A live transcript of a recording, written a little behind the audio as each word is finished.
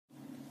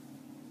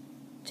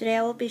Today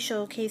I will be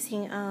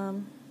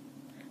showcasing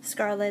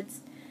Scarlett's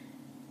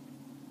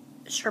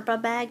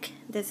Sherpa bag.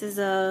 This is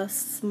a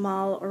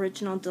small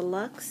original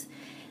deluxe.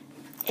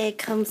 It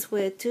comes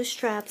with 2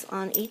 straps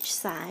on each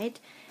side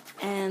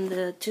and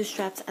the 2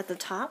 straps at the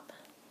top.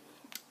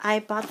 I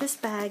bought this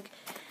bag.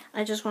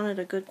 I just wanted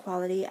a good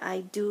quality.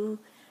 I do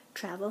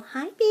travel.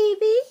 Hi,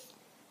 baby.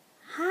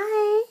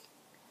 Hi.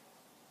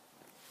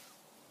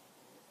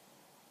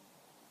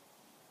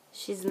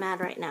 She's mad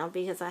right now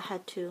because I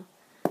had to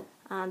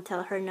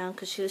tell her no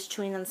because she was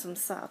chewing on some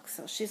socks.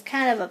 So she's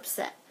kind of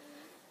upset.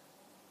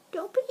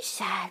 Don't be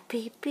sad,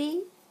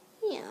 baby.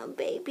 Yeah,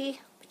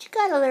 baby. But you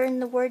gotta learn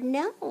the word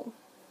no.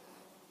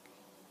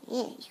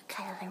 Yeah, you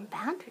gotta learn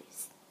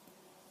boundaries.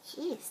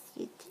 Yes,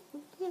 you do.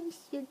 Yes,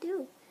 you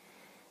do.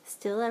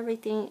 Still,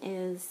 everything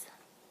is,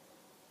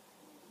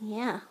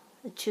 yeah,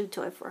 a chew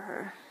toy for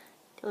her.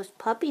 Those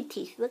puppy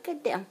teeth. Look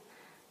at them.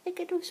 Look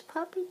at those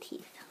puppy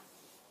teeth.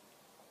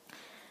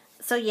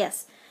 So,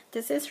 yes,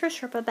 this is her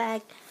Sherpa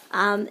bag.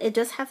 It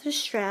does have the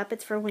strap.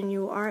 It's for when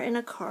you are in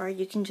a car.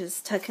 You can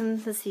just tuck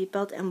in the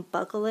seatbelt and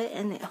buckle it,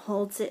 and it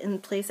holds it in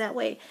place that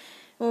way. It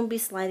won't be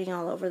sliding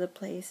all over the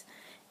place.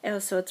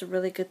 So it's a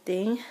really good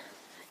thing.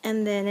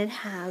 And then it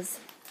has,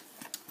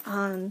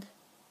 on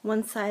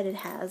one side, it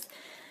has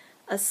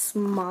a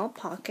small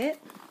pocket.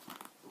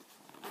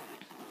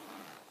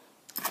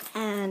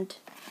 And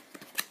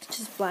it's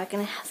just black,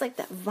 and it has like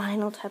that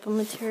vinyl type of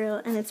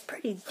material, and it's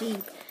pretty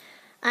deep.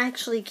 I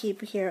actually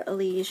keep here a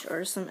leash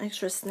or some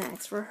extra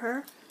snacks for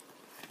her,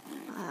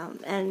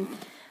 and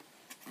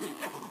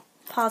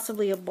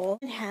possibly a bowl.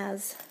 It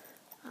has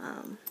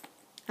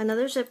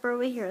another zipper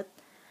over here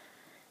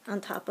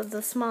on top of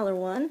the smaller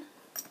one.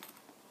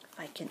 If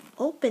I can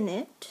open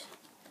it,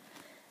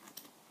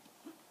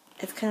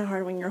 it's kind of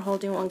hard when you're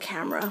holding one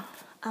camera.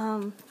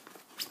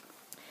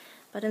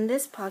 But in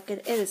this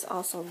pocket, it is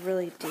also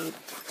really deep.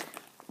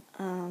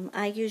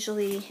 I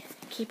usually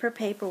keep her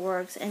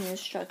paperwork and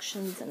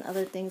instructions and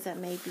other things that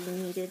may be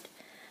needed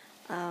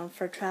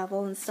for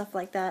travel and stuff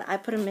like that. I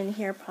put them in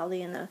here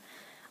probably in a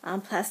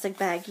plastic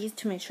baggies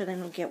to make sure they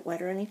don't get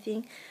wet or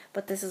anything.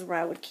 But this is where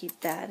I would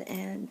keep that,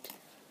 and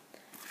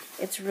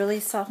it's really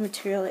soft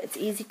material. It's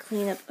easy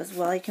cleanup as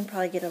well. You can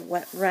probably get a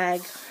wet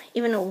rag,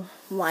 even a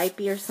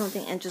wipey or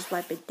something, and just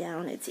wipe it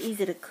down. It's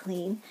easy to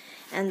clean,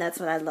 and that's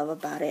what I love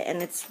about it.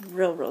 And it's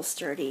real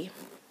sturdy.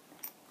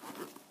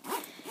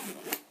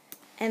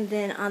 And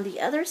then on the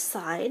other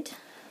side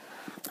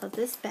of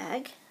this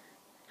bag,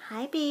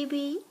 hi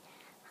baby.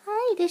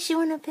 Hi, does she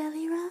want a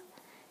belly rub?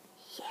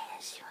 Yeah,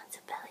 she wants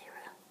a belly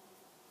rub.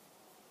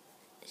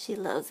 She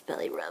loves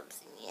belly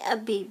rubs. Yeah,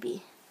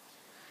 baby.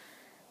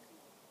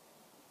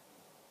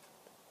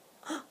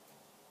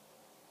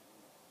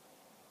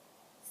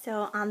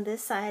 So on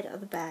this side of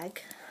the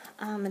bag,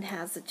 it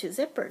has the 2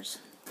 zippers.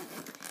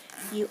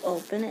 You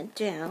open it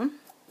down.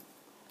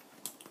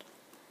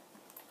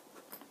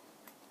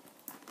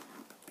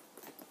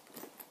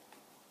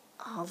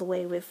 All the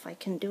way, if I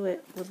can do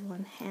it with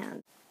one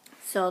hand.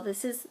 So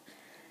this is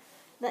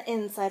the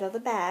inside of the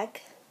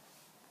bag.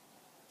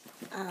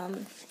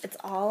 It's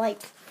all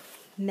like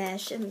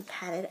mesh and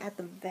padded at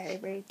the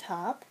very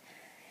top.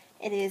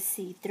 It is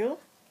see-through.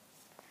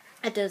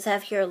 It does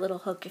have here a little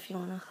hook if you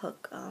want to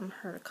hook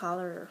her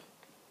collar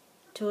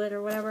to it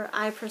or whatever.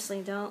 I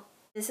personally don't.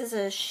 This is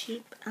a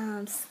sheep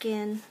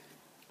skin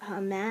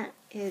mat.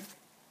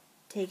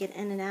 Take it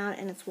in and out,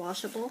 and it's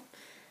washable.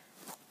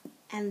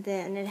 And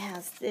then it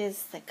has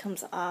this that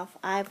comes off.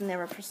 I've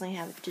never personally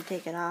had to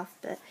take it off,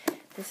 but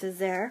this is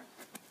there.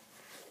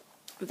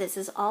 This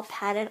is all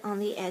padded on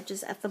the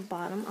edges at the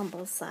bottom on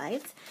both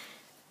sides.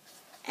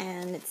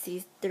 And it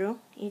sees through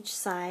each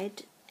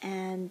side.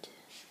 And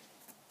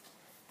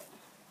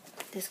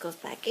this goes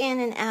back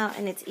in and out,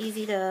 and it's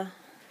easy to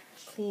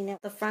clean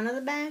up. The front of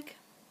the bag,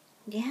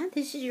 yeah,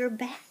 this is your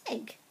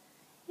bag.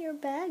 Your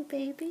bag,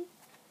 baby.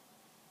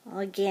 Well,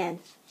 again,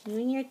 you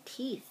and your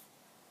teeth.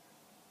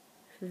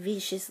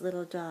 Vicious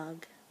little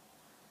dog.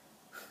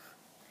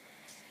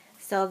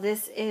 So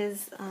this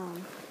is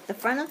the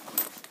front of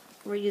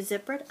where you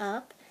zipper it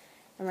up,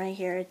 and right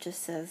here it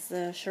just says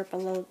the Sherpa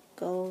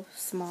logo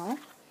small,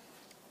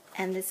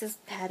 and this is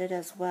padded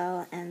as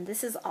well, and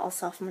this is all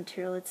soft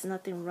material. It's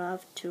nothing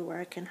rough to where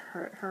it can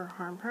hurt her,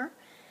 harm her,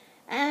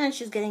 and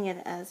she's getting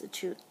it as a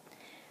chew.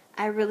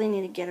 I really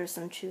need to get her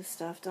some chew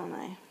stuff, don't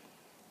I?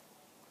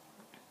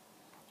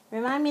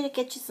 Remind me to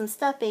get you some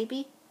stuff,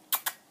 baby.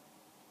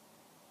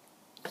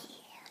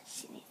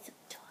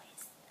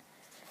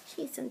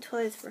 She needs some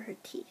toys for her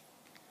teeth.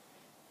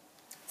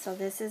 So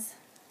this is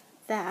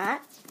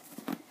that.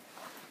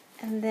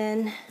 And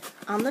then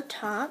on the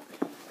top,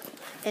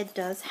 it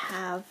does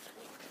have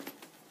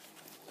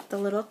the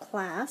little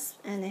clasp,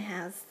 and it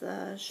has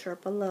the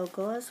Sherpa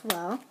logo as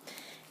well.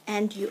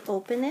 And you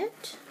open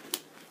it,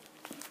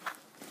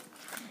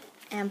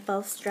 and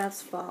both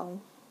straps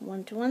fall.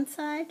 One to one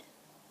side,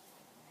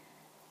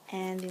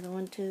 and the other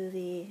one to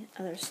the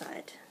other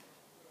side.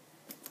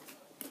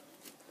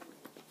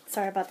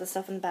 Sorry about the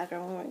stuff in the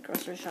background. We went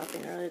grocery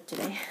shopping earlier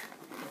today.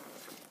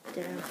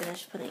 didn't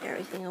finish putting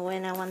everything away,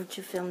 and I wanted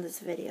to film this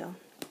video.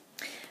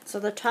 So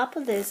the top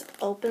of this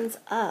opens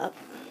up.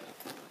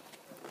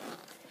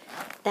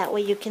 That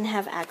way you can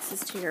have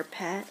access to your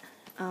pet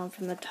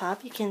from the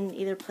top. You can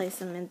either place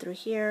them in through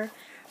here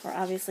or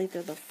obviously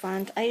through the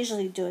front. I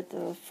usually do it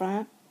through the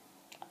front.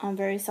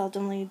 Very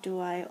seldomly do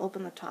I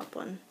open the top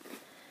one.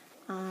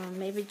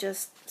 Maybe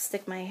just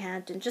stick my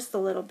hand in just a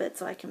little bit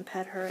so I can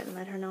pet her and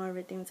let her know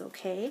everything's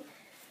okay.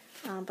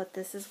 But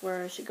this is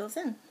where she goes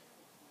in.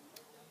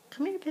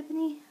 Come here,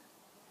 Pippiny.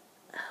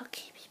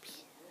 Okay, baby.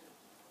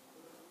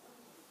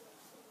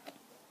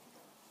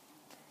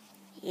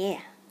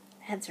 Yeah,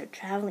 that's her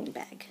traveling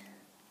bag.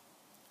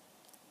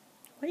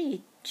 What are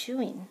you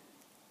chewing?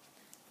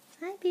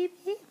 Hi,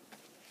 baby.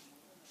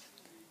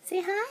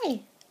 Say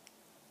hi.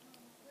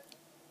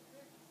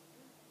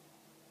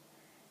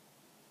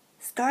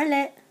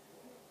 Scarlett.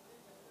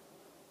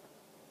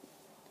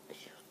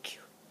 So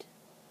cute.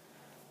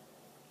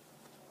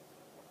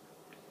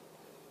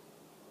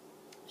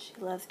 She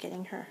loves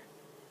getting her.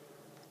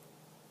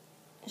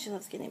 She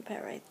loves getting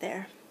pet right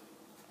there.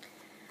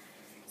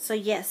 So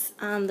yes,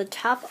 the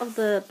top of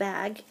the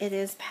bag, it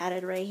is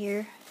padded right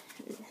here.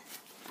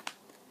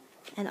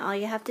 And all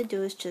you have to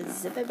do is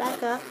just zip it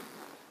back up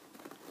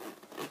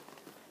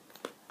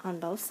on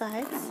both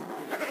sides.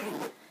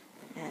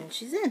 And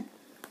she's in.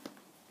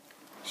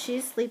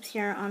 She sleeps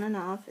here on and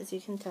off, as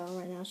you can tell.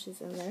 Right now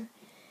she's in there.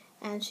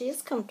 And she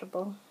is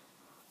comfortable.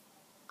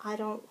 I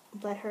don't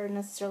let her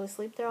necessarily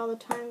sleep there all the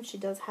time. She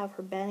does have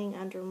her bedding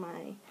under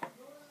my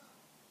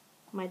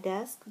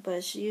desk,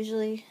 but she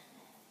usually,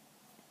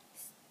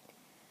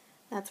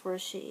 that's where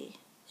she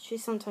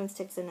sometimes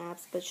takes a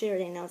naps, but she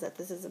already knows that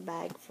this is a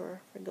bag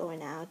for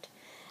going out.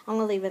 I'm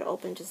going to leave it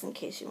open just in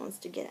case she wants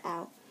to get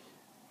out.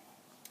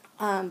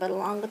 But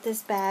along with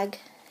this bag,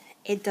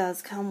 it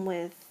does come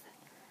with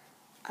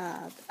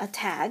a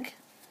tag.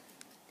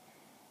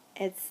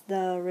 It's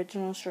the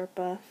original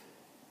Sherpa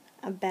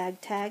bag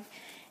tag,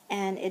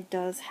 and it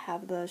does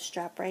have the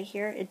strap right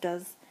here. It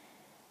does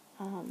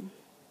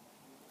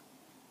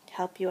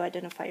help you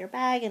identify your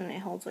bag, and it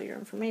holds all your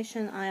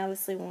information. I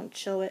obviously won't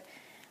show it.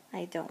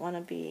 I don't want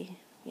to be,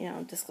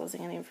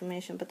 disclosing any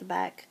information, but the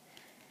back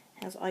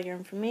has all your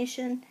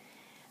information.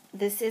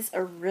 This is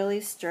a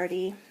really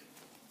sturdy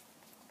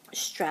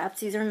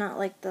straps. These are not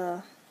like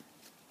the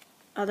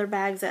other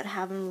bags that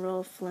have them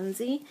real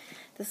flimsy.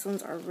 This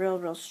one's are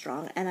real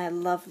strong, and I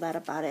love that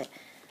about it,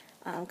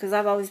 because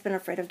I've always been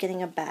afraid of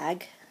getting a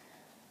bag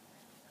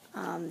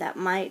that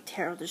might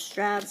tear the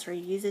straps or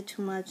use it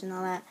too much and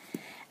all that.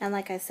 And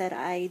like I said,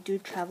 I do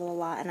travel a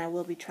lot, and I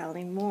will be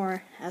traveling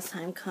more as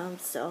time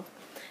comes. So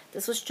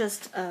this was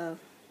just a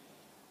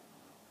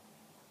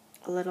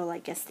little, I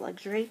guess,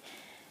 luxury.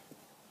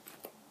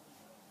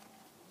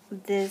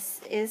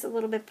 This is a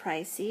little bit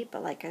pricey,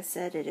 but like I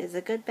said, it is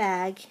a good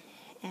bag,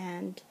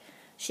 and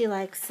she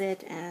likes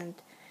it, and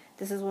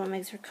this is what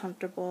makes her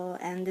comfortable.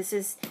 And this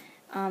is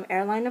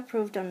airline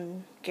approved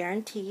and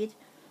guaranteed.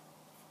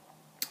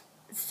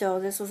 So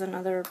this was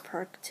another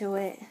perk to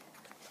it.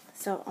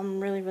 So I'm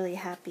really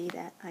happy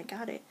that I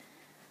got it.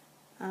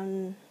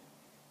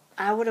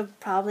 I would have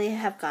probably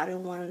have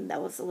gotten one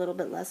that was a little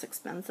bit less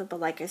expensive, but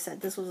like I said,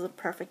 this was a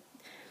perfect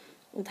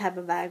type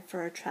of bag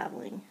for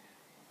traveling.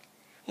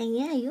 And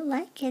yeah, you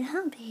like it,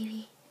 huh,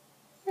 baby?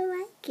 You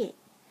like it.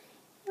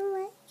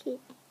 You like it.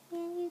 Yeah,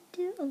 you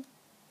do.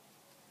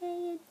 Yeah,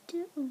 you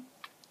do.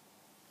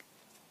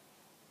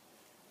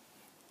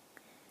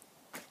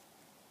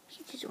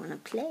 You just want to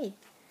play.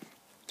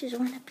 Just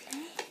want to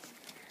play.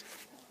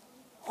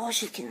 Oh,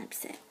 she's getting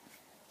upset.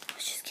 Oh,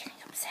 she's getting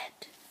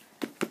upset.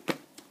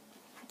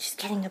 She's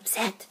getting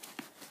upset.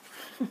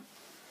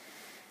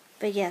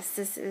 But yes,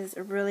 this is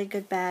a really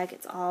good bag.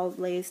 It's all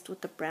laced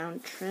with the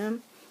brown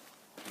trim,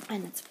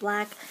 and it's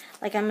black.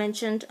 Like I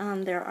mentioned,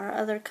 there are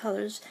other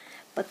colors,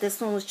 but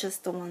this one was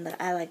just the one that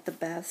I liked the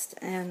best,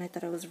 and I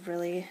thought it was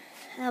really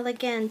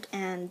elegant,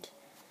 and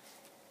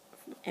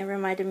it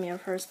reminded me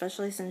of her,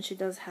 especially since she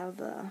does have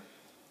the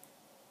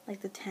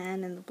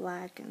tan and the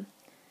black, and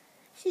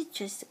she's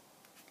just,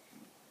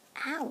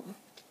 ow,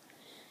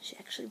 she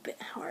actually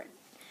bit hard.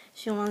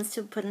 She wants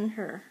to put in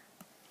her,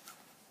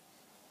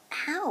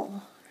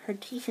 ow, her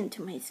teeth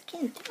into my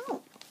skin.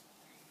 Don't.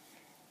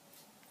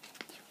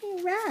 You're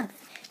being rough.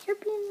 You're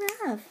being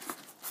rough.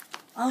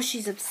 Oh,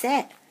 she's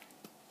upset.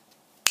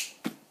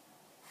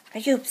 Are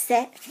you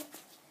upset?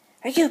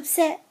 Are you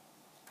upset?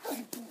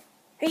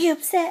 Are you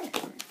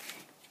upset?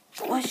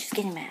 Oh, she's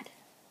getting mad.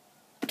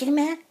 Getting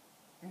mad?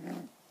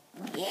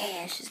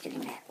 Yeah, she's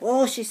getting mad.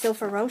 Oh, she's so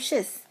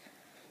ferocious.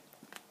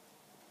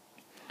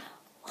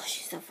 Oh,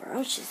 she's so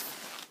ferocious.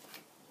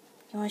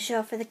 You want to show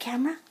up for the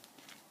camera?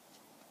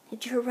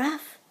 Did you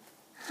rough?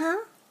 Huh?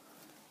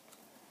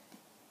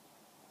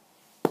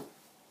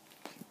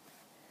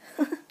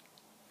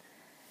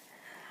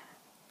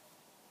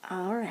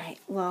 Alright,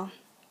 well,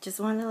 just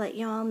wanted to let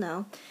you all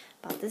know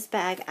about this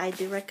bag. I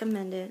do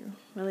recommend it.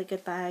 Really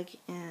good bag.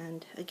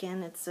 And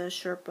again, it's a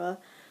Sherpa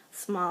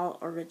Small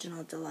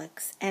Original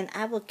Deluxe. And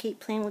I will keep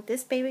playing with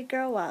this baby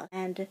girl out.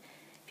 And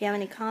if If you have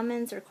any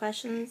comments or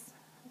questions,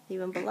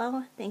 leave them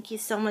below. Thank you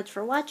so much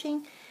for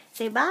watching.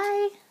 Say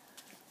bye.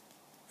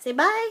 Say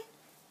bye.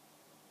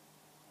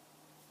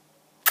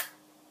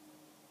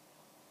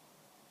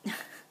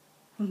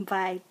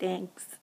 Bye. Thanks.